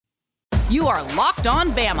You are Locked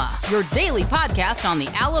On Bama, your daily podcast on the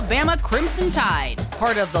Alabama Crimson Tide.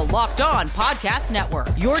 Part of the Locked On Podcast Network,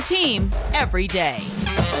 your team every day.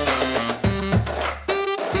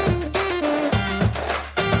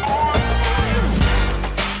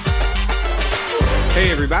 Hey,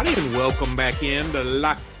 everybody, and welcome back in to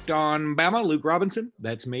Locked On Bama. Luke Robinson,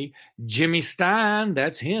 that's me. Jimmy Stein,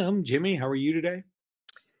 that's him. Jimmy, how are you today?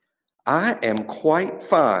 I am quite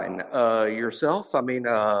fine. Yourself? I mean,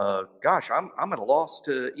 gosh, I'm at a loss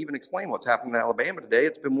to even explain what's happening in Alabama today.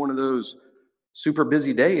 It's been one of those super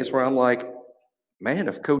busy days where I'm like, man,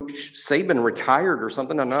 if Coach Saban retired or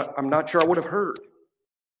something, I'm not sure I would have heard.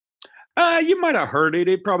 You might have heard it.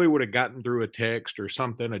 It probably would have gotten through a text or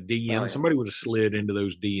something, a DM. Oh, yeah. Somebody would have slid into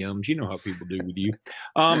those DMs. You know how people do with you.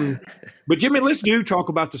 But Jimmy, let's talk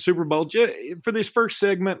about the Super Bowl. For this first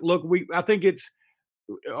segment, look, I think it's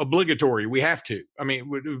obligatory. We have to. I mean,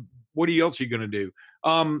 what else are you going to do?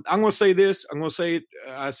 I'm going to say this. I'm going to say it.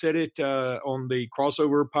 I said it on the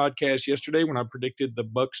crossover podcast yesterday when I predicted the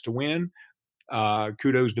Bucs to win.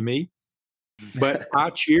 Kudos to me. But I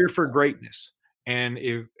cheer for greatness. And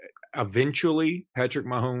if eventually Patrick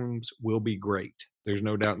Mahomes will be great, there's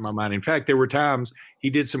no doubt in my mind. In fact, there were times he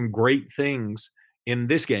did some great things in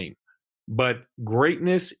this game. But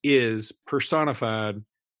greatness is personified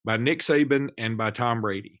by Nick Saban and by Tom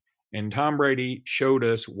Brady. And Tom Brady showed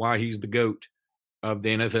us why he's the GOAT of the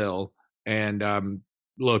NFL. And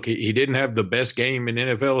look, he didn't have the best game in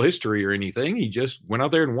NFL history or anything. He just went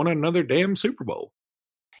out there and won another damn Super Bowl.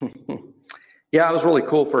 Yeah, it was really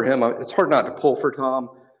cool for him. It's hard not to pull for Tom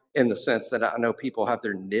in the sense that I know people have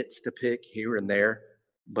their nits to pick here and there,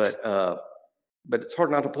 but it's hard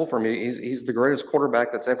not to pull for him. He's the greatest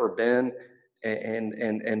quarterback that's ever been,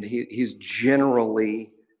 and he's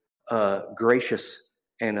generally gracious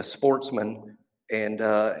and a sportsman. And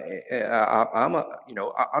I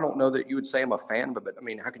don't know that you would say I'm a fan, but I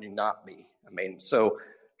mean, how can you not be? I mean, so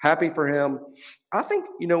happy for him. I think,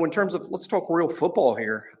 in terms of, let's talk real football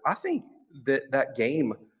here. I think that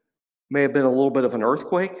game may have been a little bit of an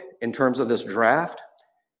earthquake in terms of this draft,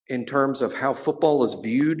 in terms of how football is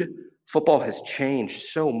viewed. Football has changed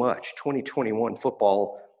so much. 2021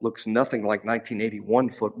 football looks nothing like 1981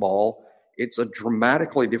 football. It's a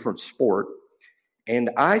dramatically different sport. And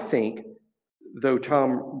I think, though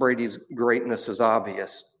Tom Brady's greatness is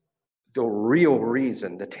obvious, the real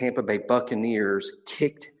reason the Tampa Bay Buccaneers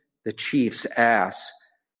kicked the Chiefs' ass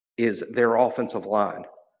is their offensive line.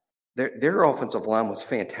 Their offensive line was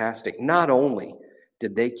fantastic. Not only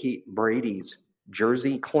did they keep Brady's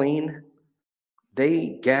jersey clean,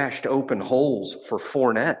 they gashed open holes for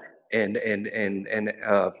Fournette and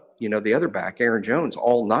the other back, Aaron Jones,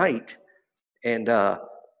 all night. And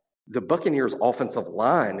the Buccaneers' offensive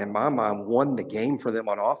line, in my mind, won the game for them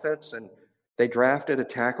on offense. And they drafted a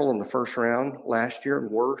tackle in the first round last year in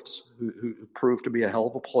Wirfs, who proved to be a hell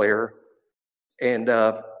of a player. And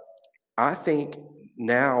I think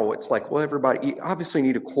now it's like, well, everybody, you obviously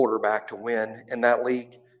need a quarterback to win in that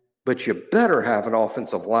league, but you better have an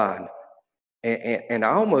offensive line. And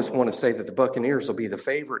I almost want to say that the Buccaneers will be the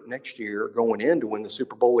favorite next year going in to win the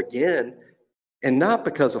Super Bowl again. And not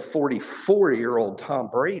because of 44-year-old Tom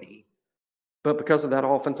Brady, but because of that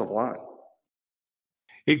offensive line.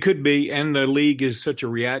 It could be, and the league is such a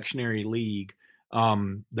reactionary league.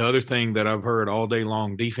 The other thing that I've heard all day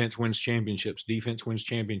long, defense wins championships.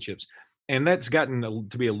 And that's gotten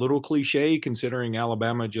to be a little cliche considering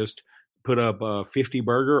Alabama just put up a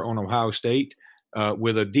 50-burger on Ohio State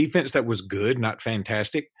with a defense that was good, not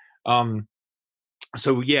fantastic.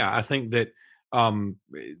 So, yeah, I think that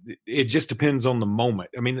it just depends on the moment.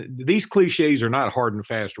 I mean, these cliches are not hard and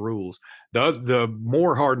fast rules. The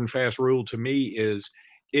more hard and fast rule to me is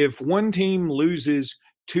if one team loses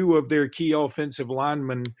two of their key offensive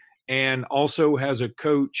linemen and also has a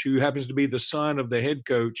coach who happens to be the son of the head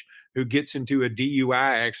coach who gets into a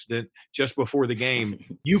DUI accident just before the game,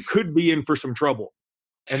 you could be in for some trouble.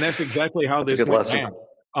 And that's exactly how this went down.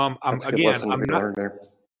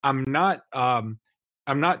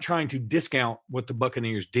 I'm not trying to discount what the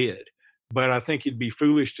Buccaneers did, but I think it'd be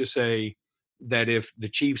foolish to say that if the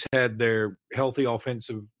Chiefs had their healthy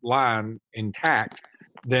offensive line intact,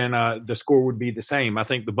 then the score would be the same. I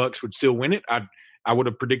think the Bucs would still win it. I would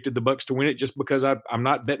have predicted the Bucs to win it just because I'm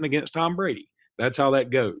not betting against Tom Brady. That's how that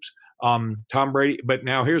goes. Tom Brady. But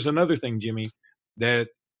now here's another thing, Jimmy, that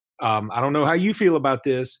I don't know how you feel about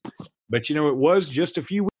this, but, it was just a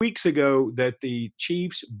few weeks ago that the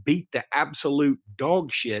Chiefs beat the absolute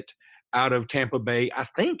dog shit out of Tampa Bay, I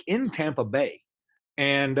think in Tampa Bay.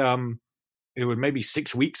 And it was maybe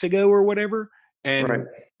 6 weeks ago or whatever. And Right.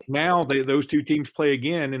 now those two teams play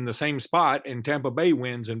again in the same spot, and Tampa Bay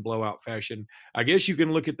wins in blowout fashion. I guess you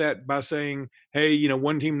can look at that by saying, hey,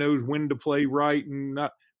 one team knows when to play right and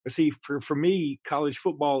not. But see, for me, college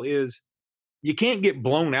football is you can't get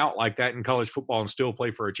blown out like that in college football and still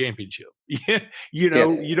play for a championship. You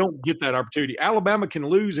don't get that opportunity. Alabama can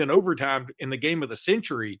lose in overtime in the game of the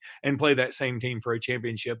century and play that same team for a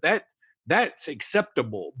championship. That's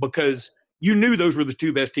acceptable because you knew those were the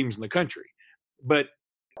two best teams in the country. But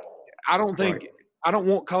I don't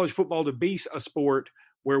want college football to be a sport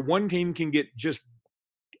where one team can get just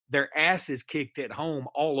their asses kicked at home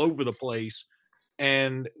all over the place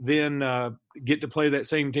and then get to play that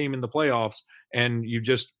same team in the playoffs. And you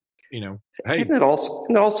just, hey. Isn't it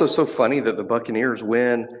also so funny that the Buccaneers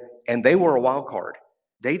win and they were a wild card?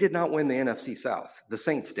 They did not win the NFC South. The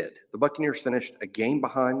Saints did. The Buccaneers finished a game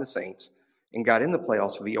behind the Saints and got in the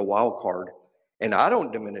playoffs via wild card. And I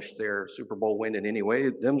don't diminish their Super Bowl win in any way.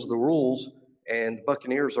 Them's the rules. And the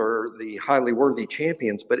Buccaneers are the highly worthy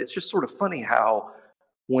champions. But it's just sort of funny how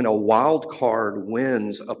when a wild card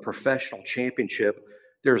wins a professional championship,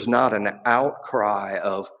 there's not an outcry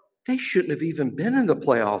of they shouldn't have even been in the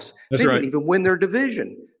playoffs. That's they right. didn't even win their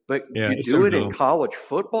division. But you do it in college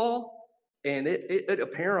football, and it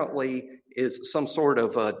apparently is some sort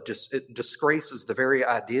of it disgraces the very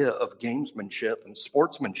idea of gamesmanship and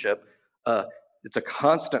sportsmanship. It's a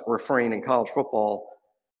constant refrain in college football.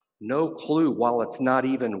 No clue, while it's not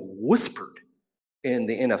even whispered in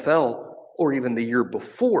the NFL or even the year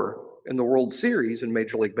before in the World Series in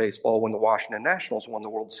Major League Baseball when the Washington Nationals won the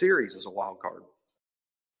World Series as a wild card.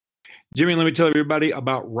 Jimmy, let me tell everybody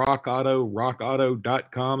about Rock Auto.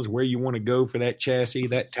 RockAuto.com is where you want to go for that chassis,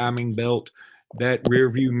 that timing belt, that rear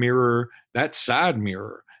view mirror, that side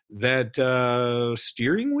mirror, that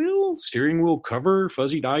steering wheel cover,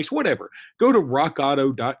 fuzzy dice, whatever. Go to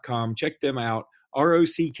rockauto.com. Check them out.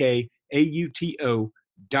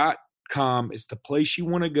 RockAuto.com is the place you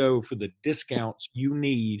want to go for the discounts you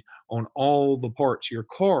need on all the parts your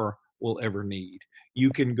car will ever need. You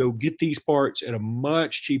can go get these parts at a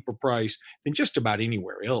much cheaper price than just about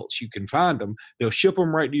anywhere else. You can find them. They'll ship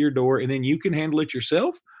them right to your door, and then you can handle it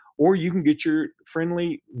yourself, or you can get your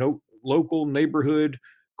friendly, local neighborhood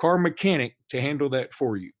car mechanic to handle that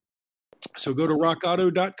for you. So go to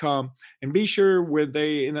rockauto.com and be sure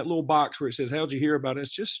in that little box where it says, how'd you hear about us?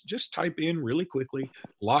 Just type in really quickly,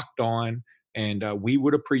 Locked On, and we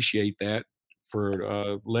would appreciate that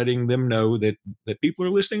for letting them know that people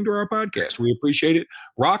are listening to our podcast. We appreciate it.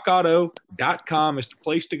 rockauto.com is the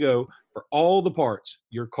place to go for all the parts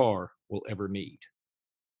your car will ever need.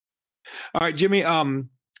 All right, Jimmy,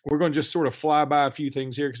 we're going to just sort of fly by a few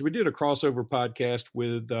things here because we did a crossover podcast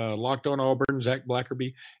with Locked On Auburn, Zach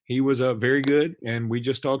Blackerby. He was very good, and we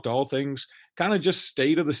just talked all things kind of just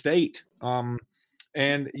state of the state.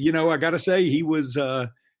 And, I got to say, he was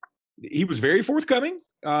very forthcoming.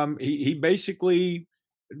 He basically,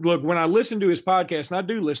 look, when I listen to his podcast, and I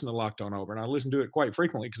do listen to Locked On Auburn, I listen to it quite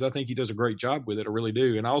frequently because I think he does a great job with it. I really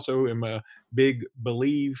do. And I also am a big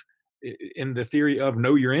believe in the theory of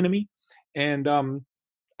know your enemy. And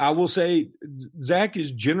I will say Zach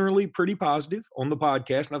is generally pretty positive on the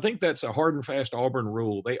podcast. And I think that's a hard and fast Auburn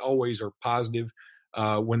rule. They always are positive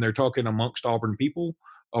when they're talking amongst Auburn people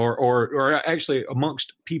or actually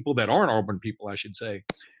amongst people that aren't Auburn people, I should say.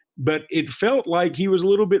 But it felt like he was a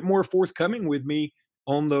little bit more forthcoming with me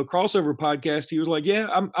on the crossover podcast. He was like, yeah,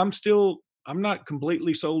 I'm not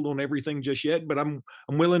completely sold on everything just yet, but I'm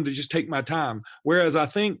willing to just take my time. Whereas I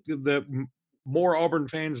think the more Auburn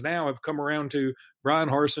fans now have come around to Brian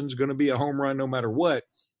Harsin's going to be a home run no matter what.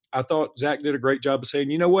 I thought Zach did a great job of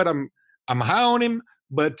saying, you know what, I'm high on him,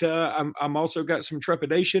 but I'm also got some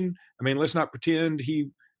trepidation. I mean, let's not pretend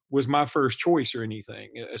he was my first choice or anything,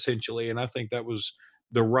 essentially. And I think that was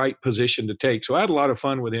the right position to take. So I had a lot of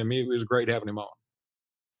fun with him. It was great having him on.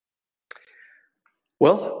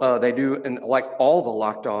 Well, they do, and like all the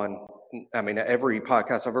Locked On, I mean, every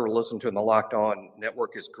podcast I've ever listened to in the Locked On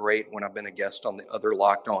network is great. When I've been a guest on the other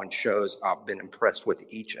Locked On shows, I've been impressed with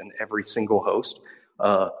each and every single host.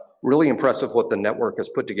 Really impressive what the network has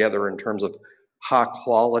put together in terms of high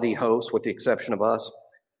quality hosts, with the exception of us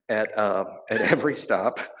at every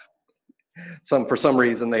stop. For some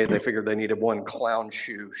reason, they figured they needed one clown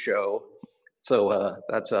shoe show. So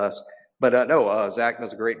that's us. But no, Zach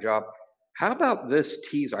does a great job. How about this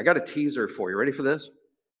teaser? I got a teaser for you. Ready for this?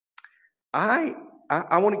 I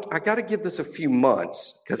got to give this a few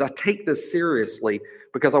months because I take this seriously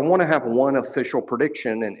because I want to have one official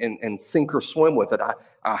prediction and sink or swim with it.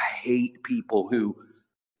 I hate people who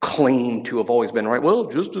claim to have always been right. Well,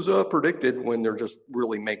 just as I predicted, when they're just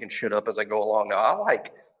really making shit up as I go along. Now, I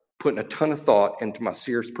like putting a ton of thought into my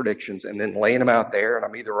serious predictions and then laying them out there, and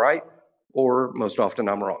I'm either right or most often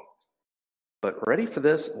I'm wrong. But ready for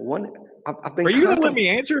this one? I've been. Are you going to let me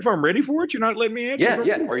answer if I'm ready for it? You're not letting me answer.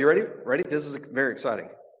 Yeah. Are you ready? Ready? This is very exciting.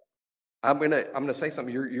 I'm gonna say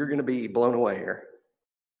something. You're gonna be blown away here.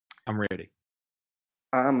 I'm ready.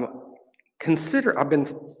 I've been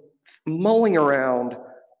mulling around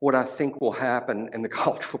what I think will happen in the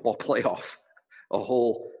college football playoff a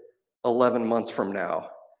whole 11 months from now.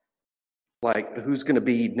 Like, who's going to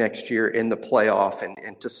be next year in the playoff?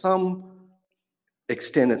 And to some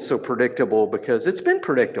extent, it's so predictable because it's been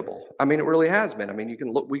predictable. I mean, it really has been. I mean, you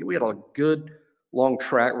can look, we had a good long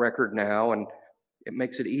track record now, and it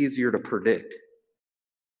makes it easier to predict.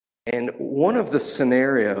 And one of the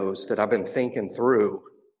scenarios that I've been thinking through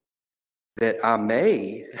that I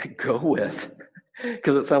may go with,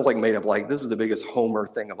 because it sounds like made up, like this is the biggest homer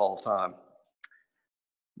thing of all time.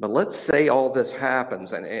 But let's say all this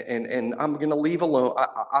happens, and I'm going to leave alone.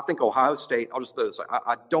 I think Ohio State, I'll just throw this.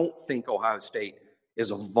 I don't think Ohio State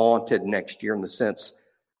is vaunted next year in the sense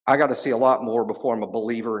I got to see a lot more before I'm a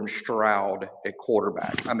believer in Stroud at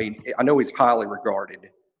quarterback. I mean, I know he's highly regarded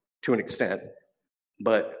to an extent,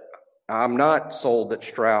 but I'm not sold that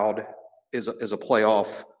Stroud is a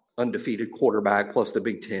playoff undefeated quarterback, plus the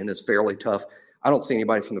Big Ten is fairly tough. I don't see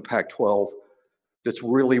anybody from the Pac-12 that's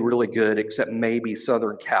really, really good, except maybe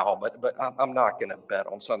Southern Cal, but I'm not going to bet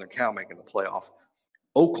on Southern Cal making the playoff.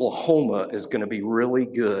 Oklahoma is going to be really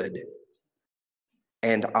good.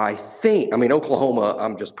 And Oklahoma,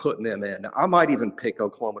 I'm just putting them in. I might even pick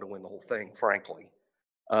Oklahoma to win the whole thing, frankly.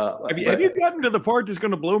 Have you gotten to the part that's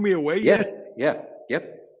going to blow me away yet?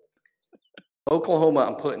 Yep. Oklahoma,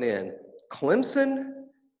 I'm putting in. Clemson,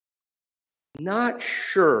 not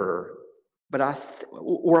sure. But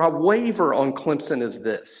where I waver on Clemson is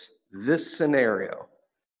this scenario.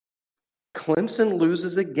 Clemson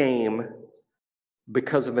loses a game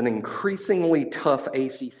because of an increasingly tough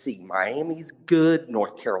ACC. Miami's good.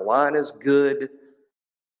 North Carolina's good.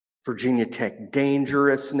 Virginia Tech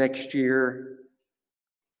dangerous next year.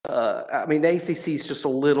 The ACC is just a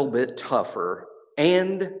little bit tougher.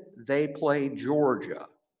 And they play Georgia.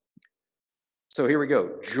 So here we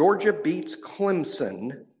go. Georgia beats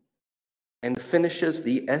Clemson and finishes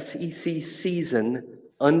the SEC season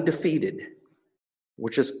undefeated,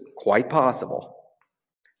 which is quite possible.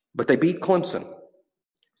 But they beat Clemson.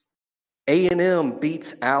 A&M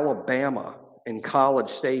beats Alabama in College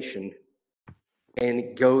Station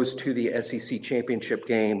and goes to the SEC championship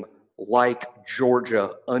game like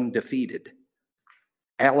Georgia undefeated.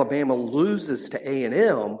 Alabama loses to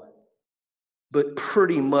A&M, but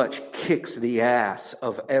pretty much kicks the ass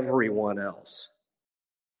of everyone else.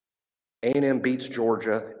 A&M beats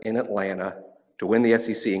Georgia in Atlanta to win the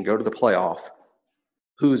SEC and go to the playoff.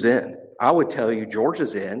 Who's in? I would tell you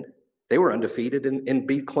Georgia's in. They were undefeated and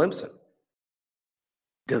beat Clemson.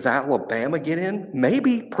 Does Alabama get in?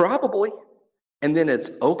 Maybe, probably. And then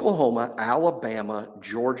it's Oklahoma, Alabama,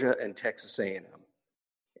 Georgia, and Texas A&M.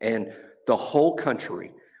 And the whole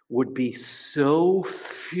country would be so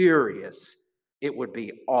furious. It would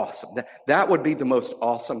be awesome. That would be the most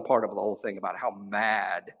awesome part of the whole thing about how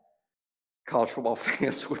mad college football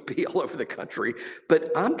fans would be all over the country.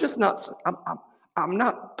 But I'm just not, I'm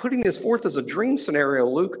not putting this forth as a dream scenario,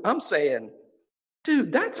 Luke. I'm saying,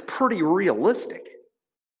 dude, that's pretty realistic.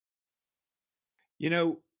 You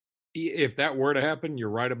know, if that were to happen, you're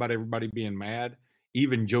right about everybody being mad.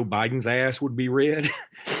 Even Joe Biden's ass would be red.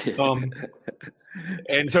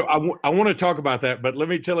 And so I want to talk about that, but let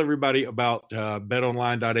me tell everybody about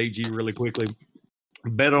betonline.ag really quickly.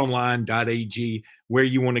 betonline.ag, where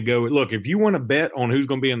you want to go. Look, if you want to bet on who's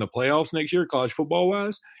going to be in the playoffs next year, college football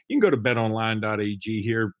wise, you can go to betonline.ag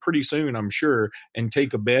here pretty soon, I'm sure, and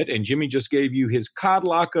take a bet. And Jimmy just gave you his cod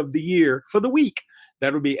lock of the year for the week.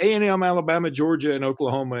 That would be A&M, Alabama, Georgia, and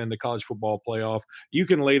Oklahoma in the college football playoff. You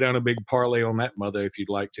can lay down a big parlay on that, mother, if you'd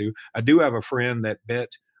like to. I do have a friend that bet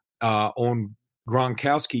on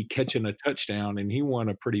Gronkowski catching a touchdown, and he won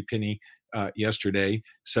a pretty penny yesterday.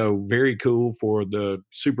 So very cool for the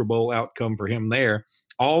Super Bowl outcome for him there.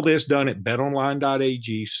 All this done at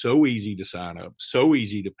betonline.ag. So easy to sign up, so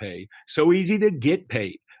easy to pay, so easy to get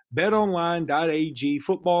paid. betonline.ag.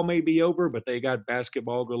 Football may be over, but they got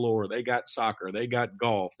basketball galore. They got soccer. They got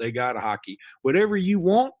golf. They got hockey. Whatever you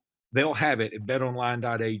want, they'll have it at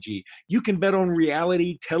betonline.ag. You can bet on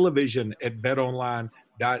reality television at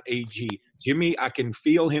betonline.ag. Jimmy, I can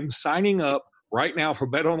feel him signing up right now for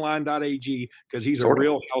betonline.ag because he's a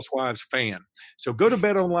Real Housewives fan. So go to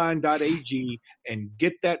betonline.ag and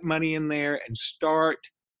get that money in there and start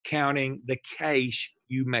counting the cash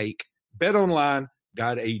you make. betonline.ag.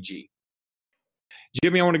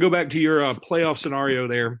 Jimmy, I want to go back to your playoff scenario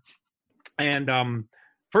there. And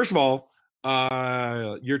first of all,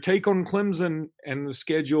 your take on Clemson and the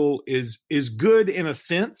schedule is good in a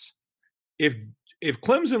sense. If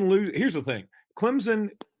Clemson lose, here's the thing: Clemson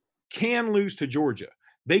can lose to Georgia.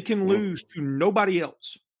 They can lose to nobody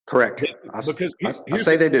else. Correct. Because I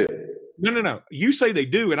say they do. No. You say they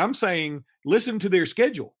do, and I'm saying listen to their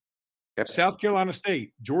schedule. Yep. South Carolina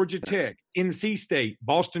State, Georgia Tech, NC State,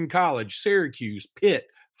 Boston College, Syracuse, Pitt,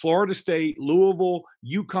 Florida State, Louisville,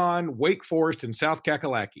 UConn, Wake Forest, and South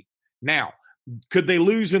Kakalaki. Now, could they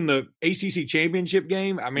lose in the ACC championship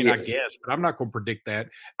game? I mean, yes. I guess, but I'm not going to predict that.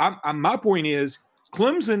 My point is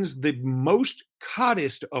Clemson's the most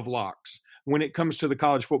hottest of locks when it comes to the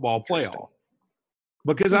college football playoff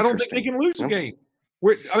because I don't think they can lose a game.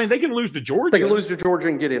 They can lose to Georgia. They can lose to Georgia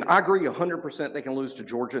and get in. I agree 100% they can lose to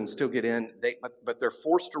Georgia and still get in. But they're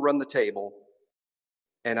forced to run the table.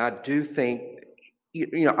 And I do think,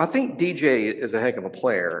 I think DJ is a heck of a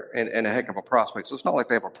player and a heck of a prospect. So it's not like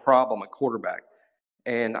they have a problem at quarterback.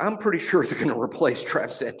 And I'm pretty sure they're going to replace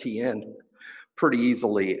Travis Etienne pretty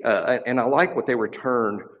easily. And I like what they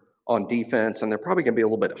return on defense. And they're probably going to be a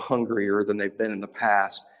little bit hungrier than they've been in the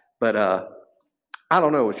past. But I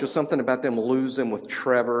don't know. It's just something about them losing with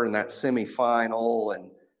Trevor in that semifinal. And,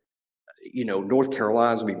 North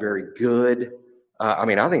Carolina's going to be very good. I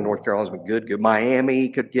think North Carolina's going to be good. Miami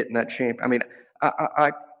could get in that champ.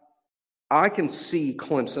 I can see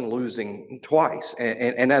Clemson losing twice.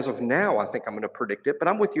 And as of now, I think I'm going to predict it. But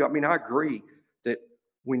I'm with you. I agree that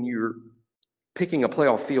when you're picking a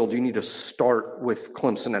playoff field, you need to start with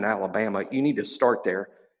Clemson and Alabama. You need to start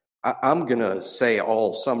there. I'm going to say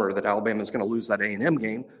all summer that Alabama is going to lose that A&M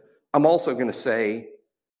game. I'm also going to say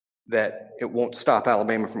that it won't stop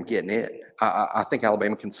Alabama from getting in. I think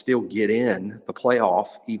Alabama can still get in the playoff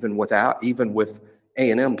even with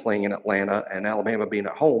A&M playing in Atlanta and Alabama being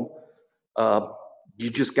at home.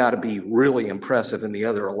 You just got to be really impressive in the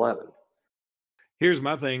other 11. Here's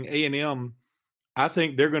my thing. A&M, I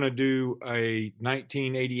think they're going to do a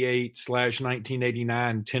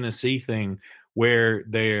 1988/1989 Tennessee thing where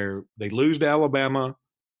they lose to Alabama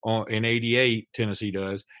in 88, Tennessee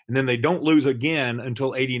does, and then they don't lose again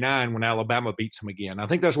until 89 when Alabama beats them again. I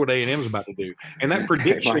think that's what A&M is about to do. And that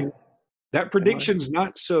prediction's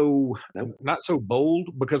not so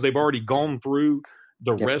bold because they've already gone through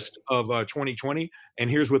the rest of 2020. And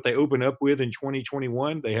here's what they open up with in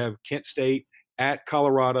 2021. They have Kent State at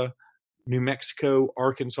Colorado, New Mexico,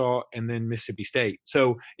 Arkansas, and then Mississippi State.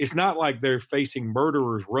 So it's not like they're facing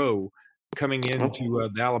murderer's row coming into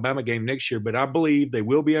the Alabama game next year, but I believe they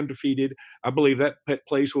will be undefeated. I believe that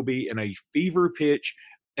place will be in a fever pitch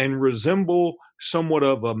and resemble somewhat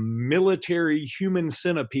of a military human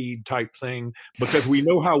centipede type thing because we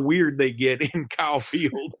know how weird they get in Kyle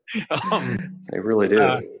Field. They really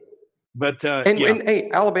do. And hey,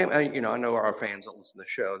 Alabama, I know our fans that listen to the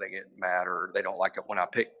show, they get mad or they don't like it when I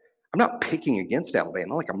pick. I'm not picking against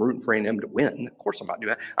Alabama. Like I'm rooting for A&M to win. Of course I'm not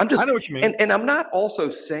doing that. I know what you mean. And I'm not also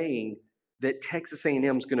saying that Texas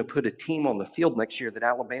A&M is going to put a team on the field next year that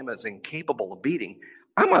Alabama is incapable of beating.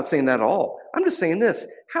 I'm not saying that at all. I'm just saying this.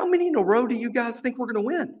 How many in a row do you guys think we're going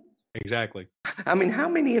to win? Exactly. How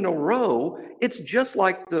many in a row? It's just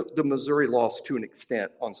like the Missouri loss to an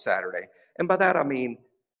extent on Saturday. And by that,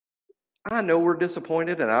 I know we're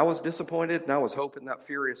disappointed, and I was disappointed, and I was hoping that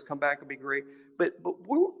furious comeback would be great. But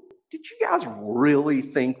did you guys really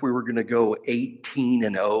think we were going to go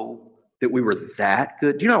 18-0? That we were that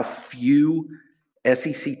good? Do you know how few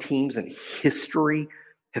SEC teams in history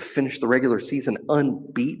have finished the regular season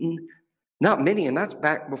unbeaten? Not many, and that's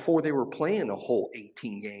back before they were playing a whole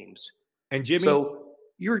 18 games. And Jimmy, so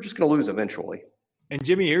you're just going to lose eventually. And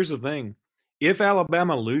Jimmy, here's the thing: if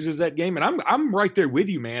Alabama loses that game, and I'm right there with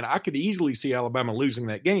you, man, I could easily see Alabama losing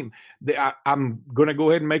that game. I'm going to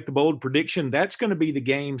go ahead and make the bold prediction that's going to be the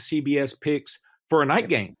game CBS picks for a night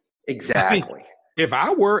game. Exactly. If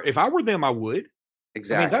I were them, I would.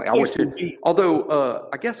 Exactly. I would too. Although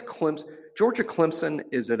I guess Georgia Clemson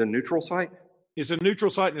is at a neutral site. It's a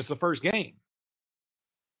neutral site, and it's the first game.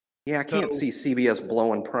 Yeah, I can't see CBS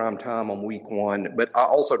blowing prime time on week 1, but I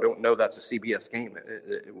also don't know that's a CBS game.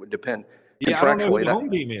 It would depend. Yeah, I don't know who the home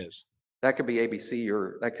team is. That could be ABC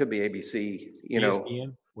or that could be ABC.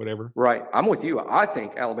 ESPN, whatever. Right. I'm with you. I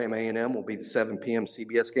think Alabama A&M will be the 7 p.m.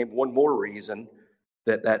 CBS game. One more reason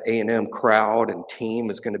that A&M crowd and team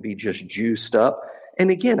is going to be just juiced up. And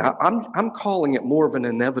again, I'm calling it more of an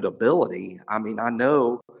inevitability.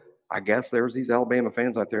 I guess there's these Alabama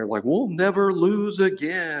fans out there like, we'll never lose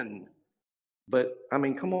again. But,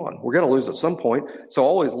 come on. We're going to lose at some point. So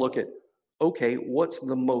always look at, okay, what's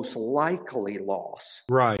the most likely loss?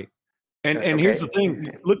 Right. And here's the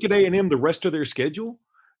thing: look at A&M, the rest of their schedule.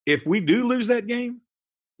 If we do lose that game,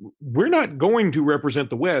 we're not going to represent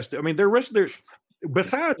the West. I mean,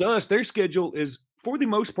 besides us, their schedule is for the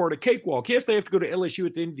most part a cakewalk. Yes, they have to go to LSU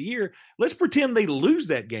at the end of the year. Let's pretend they lose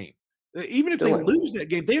that game. Even if they lose that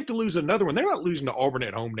game, they have to lose another one. They're not losing to Auburn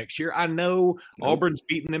at home next year. I know Auburn's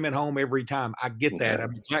beating them at home every time. I get that. I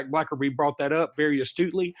mean, Zach Blackerby brought that up very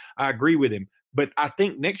astutely. I agree with him. But I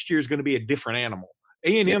think next year is going to be a different animal.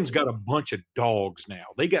 A&M's got a bunch of dogs now.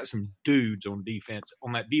 They got some dudes on defense,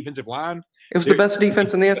 on that defensive line. It was the best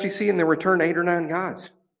defense in the SEC, and they returned 8 or 9 guys.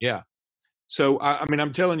 Yeah. So, I mean,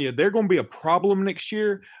 I'm telling you, they're going to be a problem next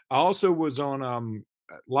year. I also was on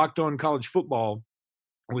Locked On College Football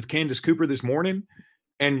with Candace Cooper this morning,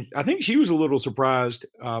 and I think she was a little surprised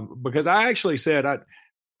because I actually said,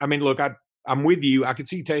 I mean, look, I'm with you. I could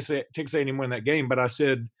see Texas A&M win that game, but I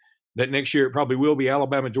said that next year it probably will be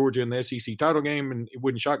Alabama, Georgia in the SEC title game, and it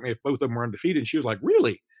wouldn't shock me if both of them were undefeated. And she was like,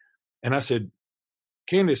 really? And I said,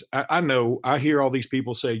 Candace, I know, I hear all these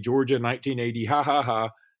people say Georgia 1980, ha, ha, ha.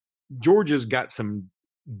 Georgia's got some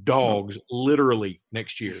dogs literally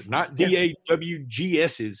next year, not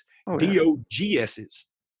DAWGSs, DOGSs.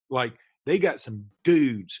 Like, they got some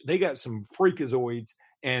dudes. They got some freakazoids,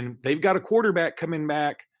 and they've got a quarterback coming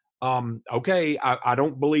back. Okay, I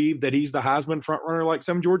don't believe that he's the Heisman front runner like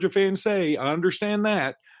some Georgia fans say. I understand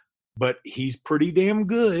that, but he's pretty damn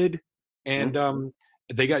good. And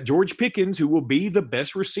they got George Pickens, who will be the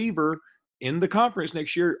best receiver in the conference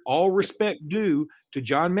next year. All respect due to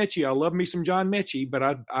John Mechie. I love me some John Mechie, but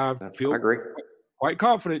I feel quite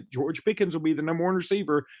confident George Pickens will be the number one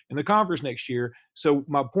receiver in the conference next year. So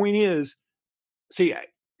my point is, see,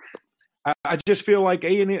 I just feel like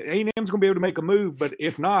A&M's going to be able to make a move, but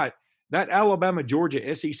if not, that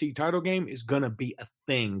Alabama-Georgia SEC title game is going to be a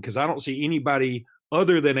thing because I don't see anybody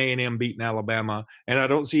other than A&M beating Alabama, and I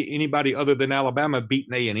don't see anybody other than Alabama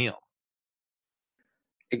beating A&M.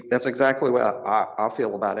 That's exactly what I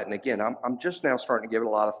feel about it. And again, I'm just now starting to give it a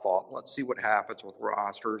lot of thought. Let's see what happens with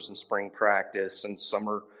rosters and spring practice and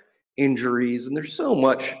summer injuries. And there's so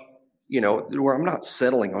much, where I'm not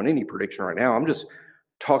settling on any prediction right now. I'm just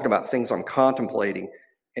talking about things I'm contemplating.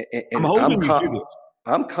 And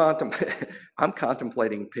I'm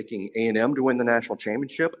contemplating picking A&M to win the national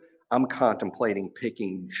championship. I'm contemplating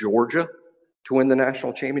picking Georgia to win the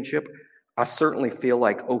national championship. I certainly feel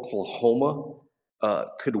like Oklahoma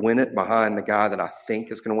could win it behind the guy that I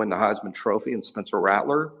think is going to win the Heisman Trophy and Spencer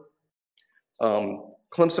Rattler.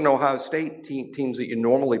 Clemson, Ohio State, teams that you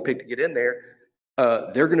normally pick to get in there,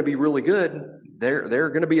 they're going to be really good. They're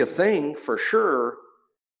going to be a thing for sure.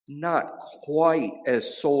 Not quite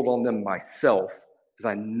as sold on them myself as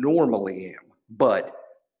I normally am. But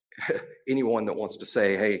anyone that wants to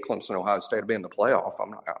say, hey, Clemson, Ohio State will be in the playoff, I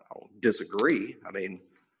don't disagree. I mean,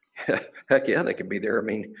 heck yeah, they could be there. I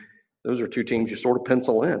mean, those are two teams you sort of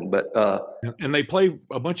pencil in, but and they play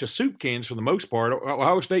a bunch of soup cans for the most part.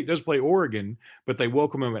 Ohio State does play Oregon, but they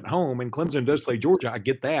welcome them at home, and Clemson does play Georgia. I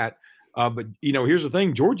get that, but here's the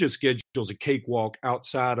thing: Georgia's schedule is a cakewalk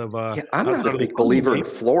outside of. I'm not a big believer in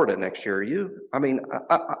Florida next year. Are you? I mean,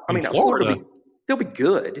 Florida, they'll be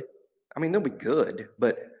good. I mean, they'll be good,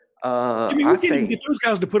 but. We can't even get those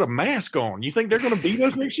guys to put a mask on. You think they're going to beat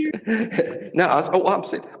us next year? No, I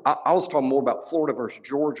was talking more about Florida versus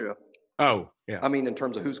Georgia. Oh, yeah. I mean, in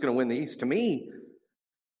terms of who's going to win the East. To me,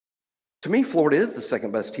 Florida is the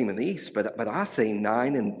second best team in the East, but I say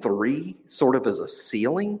 9-3 sort of as a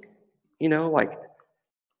ceiling. Like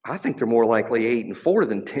I think they're more likely 8-4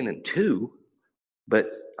 than 10-2.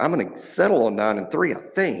 But I'm going to settle on 9-3. I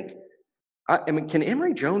think. I mean, can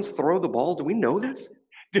Emory Jones throw the ball? Do we know this?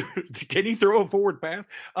 Dude, can he throw a forward pass?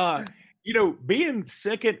 Being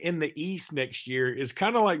second in the East next year is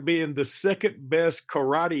kind of like being the second best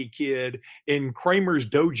karate kid in Kramer's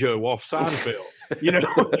dojo off Seinfeld. You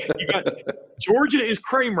got Georgia is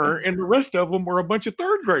Kramer, and the rest of them were a bunch of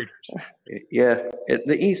third graders. Yeah,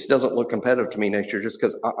 the East doesn't look competitive to me next year just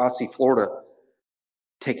because I see Florida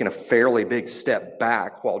taking a fairly big step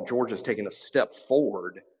back while Georgia's taking a step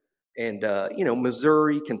forward. And,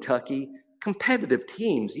 Missouri, Kentucky, competitive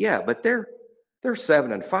teams, yeah, but they're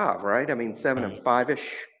 7-5, right? I mean,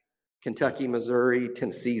 7-5-ish. Kentucky, Missouri,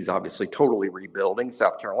 Tennessee's obviously totally rebuilding.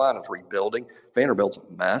 South Carolina's rebuilding. Vanderbilt's a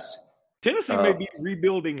mess. Tennessee may be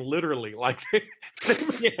rebuilding literally, like they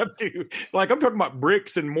have to. Like I'm talking about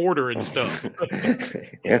bricks and mortar and stuff.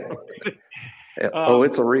 Yeah.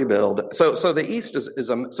 It's a rebuild. So the East is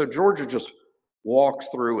so Georgia just walks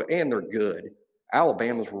through, and they're good.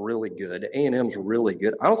 Alabama's really good. A&M's really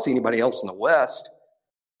good. I don't see anybody else in the West.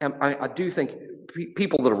 And I do think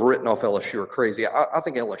people that have written off LSU are crazy. I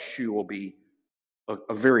think LSU will be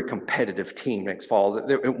a very competitive team next fall.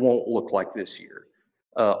 It won't look like this year.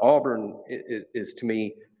 Auburn is to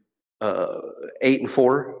me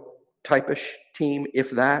 8-4 type-ish team,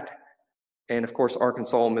 if that. And of course,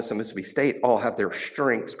 Arkansas, and Mississippi State all have their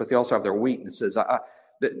strengths, but they also have their weaknesses.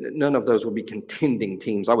 None of those would be contending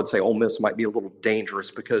teams. I would say Ole Miss might be a little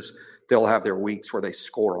dangerous because they'll have their weeks where they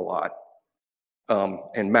score a lot.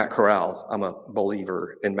 And Matt Corral, I'm a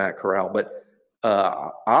believer in Matt Corral, but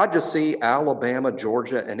I just see Alabama,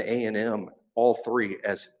 Georgia, and A&M, all three,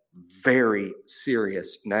 as very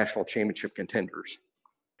serious national championship contenders.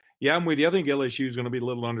 Yeah, I'm with you. I think LSU is going to be a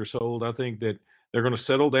little undersold. I think that they're going to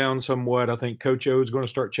settle down somewhat. I think Coach O is going to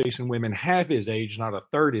start chasing women half his age, not a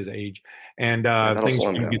third his age. And that'll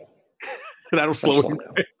slow him down. That'll slow him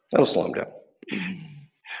down. That'll slow him down.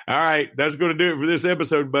 All right. That's going to do it for this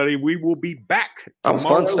episode, buddy. We will be back. That was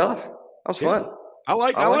fun stuff. That was fun. I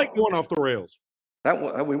like going off the rails.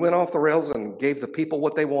 We went off the rails and gave the people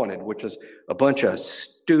what they wanted, which is a bunch of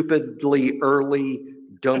stupidly early,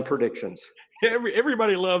 dumb predictions.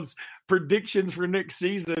 Everybody loves predictions for next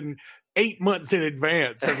season 8 months in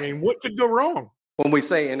advance. I mean, what could go wrong? When we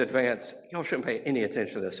say in advance, y'all shouldn't pay any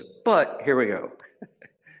attention to this. But here we go.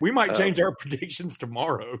 We might change our predictions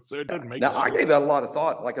tomorrow, so it doesn't make sense. Now, I gave that a lot of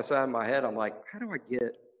thought. Like I said in my head, I'm like, how do I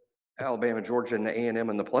get Alabama, Georgia, and A&M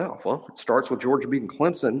in the playoff? Well, it starts with Georgia beating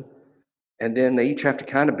Clemson, and then they each have to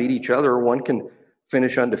kind of beat each other. One can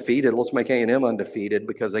finish undefeated. Let's make A&M undefeated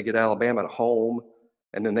because they get Alabama at home,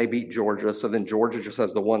 and then they beat Georgia. So then Georgia just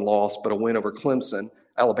has the one loss, but a win over Clemson.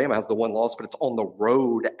 Alabama has the one loss, but it's on the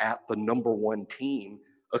road at the number one team.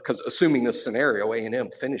 Because assuming this scenario, A&M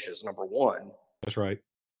finishes number one. That's right.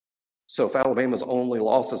 So if Alabama's only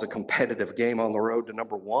loss is a competitive game on the road to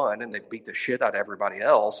number one, and they've beat the shit out of everybody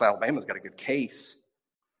else, Alabama's got a good case.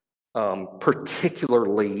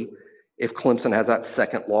 Particularly if Clemson has that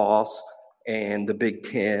second loss and the Big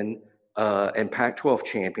Ten and Pac-12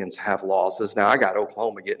 champions have losses. Now, I got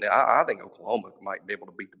Oklahoma getting it. I think Oklahoma might be able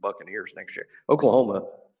to beat the Buccaneers next year. Oklahoma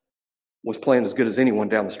was playing as good as anyone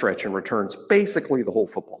down the stretch and returns basically the whole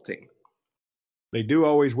football team. They do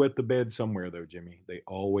always wet the bed somewhere, though, Jimmy. They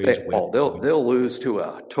always they'll lose to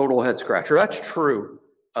a total head scratcher. That's true.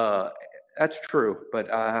 That's true.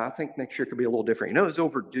 But I think next year could be a little different. It's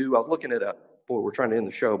overdue. I was looking at we're trying to end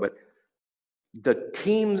the show, but the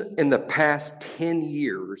teams in the past 10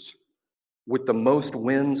 years with the most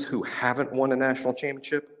wins who haven't won a national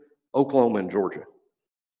championship, Oklahoma and Georgia.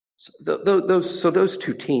 So those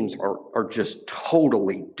two teams are just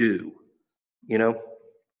totally due, Yeah.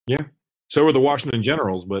 So are the Washington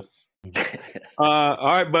Generals, but all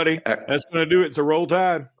right, buddy. That's going to do it. So roll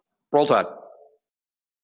Tide. Roll Tide.